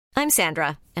I'm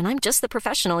Sandra, and I'm just the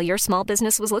professional your small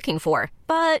business was looking for.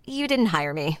 But you didn't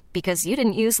hire me because you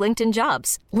didn't use LinkedIn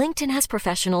Jobs. LinkedIn has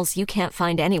professionals you can't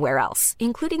find anywhere else,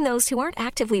 including those who aren't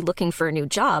actively looking for a new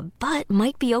job, but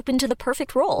might be open to the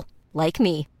perfect role, like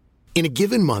me. In a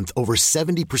given month, over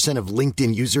 70% of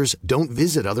LinkedIn users don't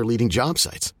visit other leading job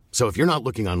sites. So if you're not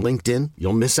looking on LinkedIn,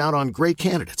 you'll miss out on great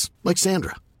candidates like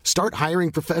Sandra. Start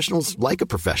hiring professionals like a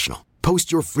professional.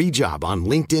 Post your free job on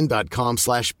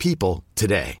linkedin.com/people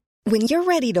today. When you're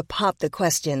ready to pop the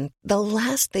question, the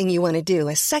last thing you want to do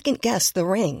is second-guess the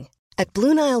ring. At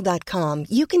BlueNile.com,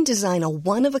 you can design a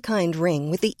one-of-a-kind ring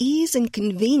with the ease and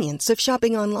convenience of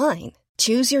shopping online.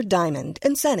 Choose your diamond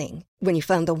and setting. When you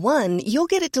find the one, you'll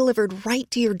get it delivered right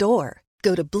to your door.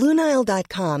 Go to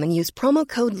BlueNile.com and use promo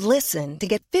code LISTEN to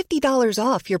get $50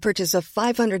 off your purchase of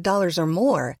 $500 or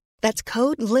more. That's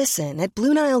code LISTEN at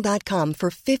BlueNile.com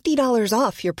for $50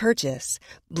 off your purchase.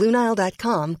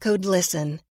 BlueNile.com, code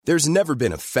LISTEN. There's never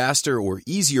been a faster or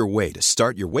easier way to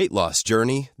start your weight loss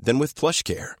journey than with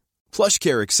PlushCare.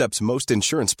 PlushCare accepts most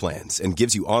insurance plans and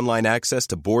gives you online access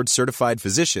to board-certified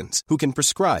physicians who can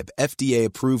prescribe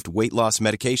FDA-approved weight loss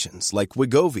medications like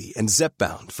Wegovy and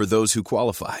Zepbound for those who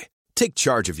qualify. Take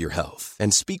charge of your health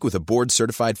and speak with a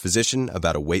board-certified physician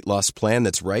about a weight loss plan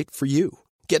that's right for you.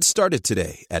 Get started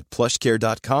today at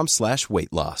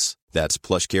plushcare.com/weight loss. That's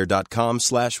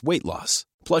plushcare.com/weight loss.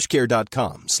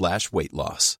 plushcare.com/weight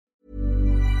loss.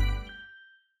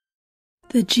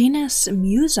 The genus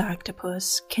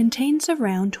Muusoctopus contains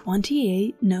around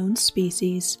 28 known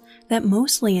species that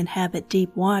mostly inhabit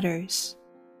deep waters.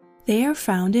 They are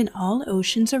found in all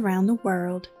oceans around the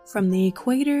world, from the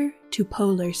equator to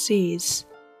polar seas.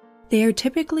 They are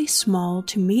typically small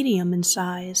to medium in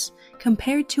size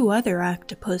compared to other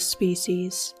octopus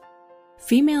species.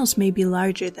 Females may be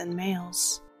larger than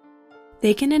males.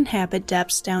 They can inhabit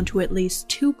depths down to at least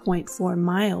 2.4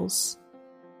 miles.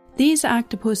 These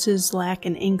octopuses lack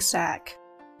an ink sac.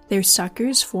 Their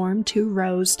suckers form 2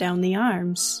 rows down the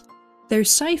arms. Their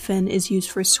siphon is used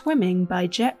for swimming by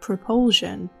jet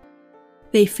propulsion.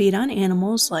 They feed on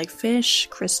animals like fish,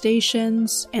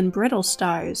 crustaceans, and brittle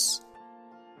stars.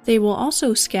 They will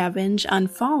also scavenge on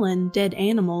fallen, dead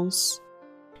animals.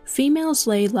 Females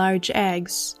lay large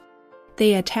eggs.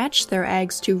 They attach their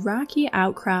eggs to rocky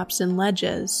outcrops and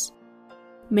ledges.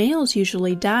 Males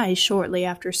usually die shortly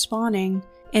after spawning,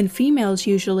 and females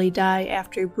usually die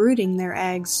after brooding their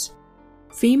eggs.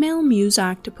 Female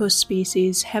Muusoctopus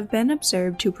species have been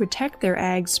observed to protect their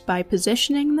eggs by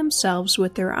positioning themselves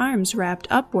with their arms wrapped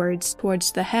upwards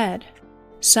towards the head.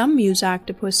 Some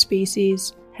Muusoctopus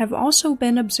species have also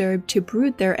been observed to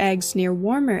brood their eggs near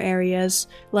warmer areas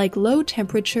like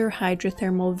low-temperature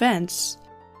hydrothermal vents,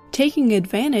 taking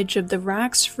advantage of the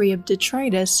rocks free of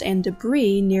detritus and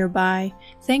debris nearby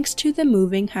thanks to the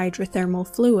moving hydrothermal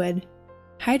fluid.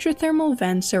 Hydrothermal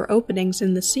vents are openings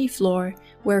in the seafloor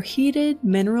where heated,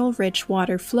 mineral-rich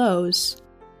water flows.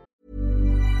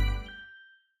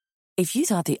 If you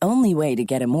thought the only way to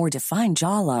get a more defined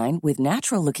jawline with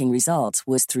natural-looking results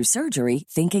was through surgery,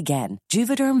 think again.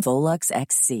 Juvederm Volux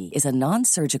XC is a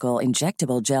non-surgical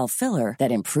injectable gel filler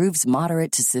that improves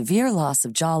moderate to severe loss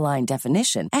of jawline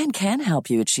definition and can help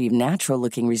you achieve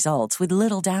natural-looking results with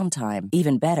little downtime.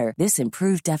 Even better, this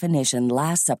improved definition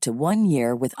lasts up to 1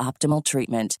 year with optimal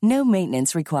treatment. No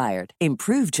maintenance required.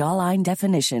 Improve jawline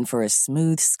definition for a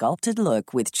smooth, sculpted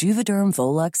look with Juvederm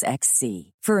Volux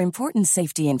XC. For important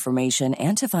safety information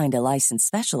and to find a licensed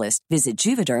specialist, visit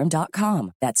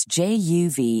Juvederm.com. That's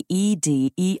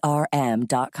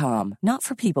JUVEDERM.com. Not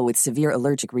for people with severe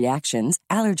allergic reactions,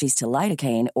 allergies to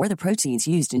lidocaine, or the proteins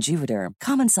used in Juvederm.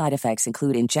 Common side effects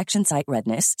include injection site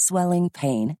redness, swelling,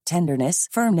 pain, tenderness,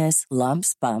 firmness,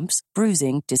 lumps, bumps,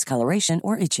 bruising, discoloration,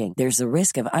 or itching. There's a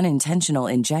risk of unintentional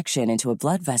injection into a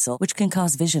blood vessel, which can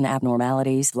cause vision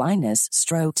abnormalities, blindness,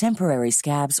 stroke, temporary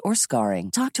scabs, or scarring.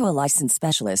 Talk to a licensed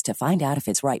specialist to find out if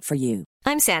it's right for you.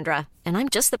 I'm Sandra, and I'm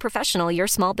just the professional your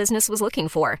small business was looking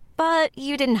for. But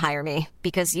you didn't hire me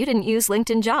because you didn't use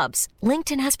LinkedIn Jobs.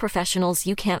 LinkedIn has professionals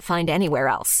you can't find anywhere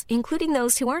else, including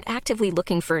those who aren't actively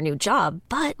looking for a new job,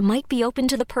 but might be open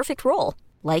to the perfect role,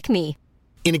 like me.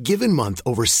 In a given month,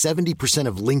 over 70%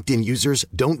 of LinkedIn users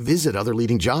don't visit other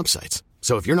leading job sites.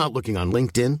 So if you're not looking on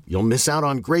LinkedIn, you'll miss out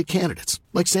on great candidates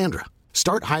like Sandra.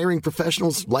 Start hiring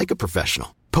professionals like a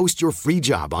professional. Post your free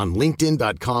job on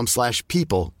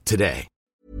linkedin.com/people today.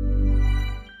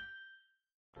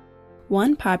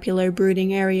 One popular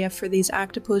brooding area for these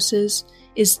octopuses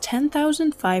is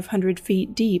 10,500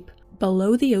 feet deep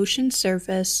below the ocean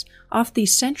surface off the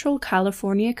central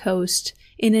California coast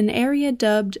in an area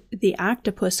dubbed the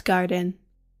Octopus Garden.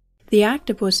 The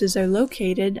octopuses are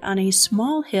located on a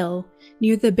small hill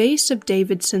near the base of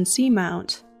Davidson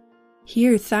Seamount.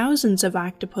 Here, thousands of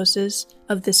octopuses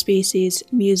of the species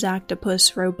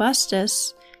Muusoctopus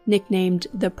robustus, nicknamed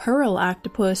the pearl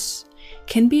octopus,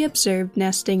 can be observed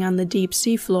nesting on the deep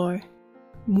seafloor.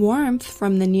 Warmth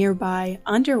from the nearby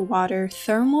underwater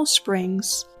thermal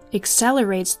springs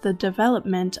accelerates the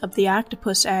development of the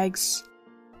octopus eggs.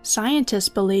 Scientists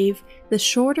believe the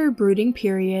shorter brooding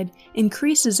period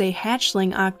increases a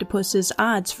hatchling octopus's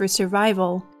odds for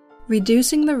survival,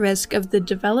 reducing the risk of the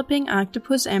developing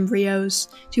octopus embryos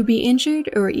to be injured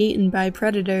or eaten by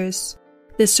predators.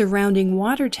 The surrounding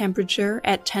water temperature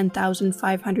at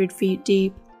 10,500 feet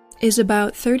deep is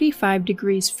about 35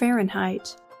 degrees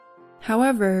Fahrenheit.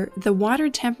 However, the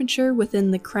water temperature within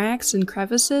the cracks and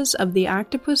crevices of the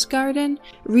octopus garden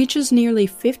reaches nearly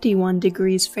 51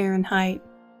 degrees Fahrenheit.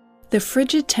 The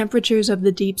frigid temperatures of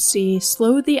the deep sea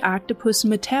slow the octopus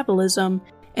metabolism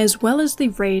as well as the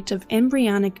rate of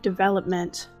embryonic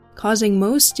development, causing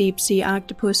most deep-sea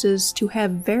octopuses to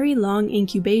have very long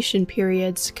incubation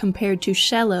periods compared to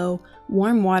shallow,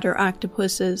 warm-water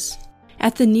octopuses.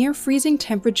 At the near-freezing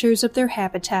temperatures of their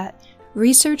habitat,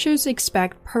 researchers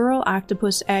expect pearl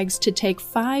octopus eggs to take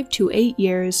 5 to 8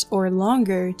 years or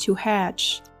longer to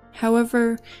hatch.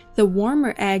 However, the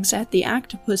warmer eggs at the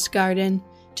octopus garden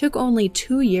took only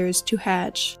 2 years to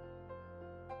hatch.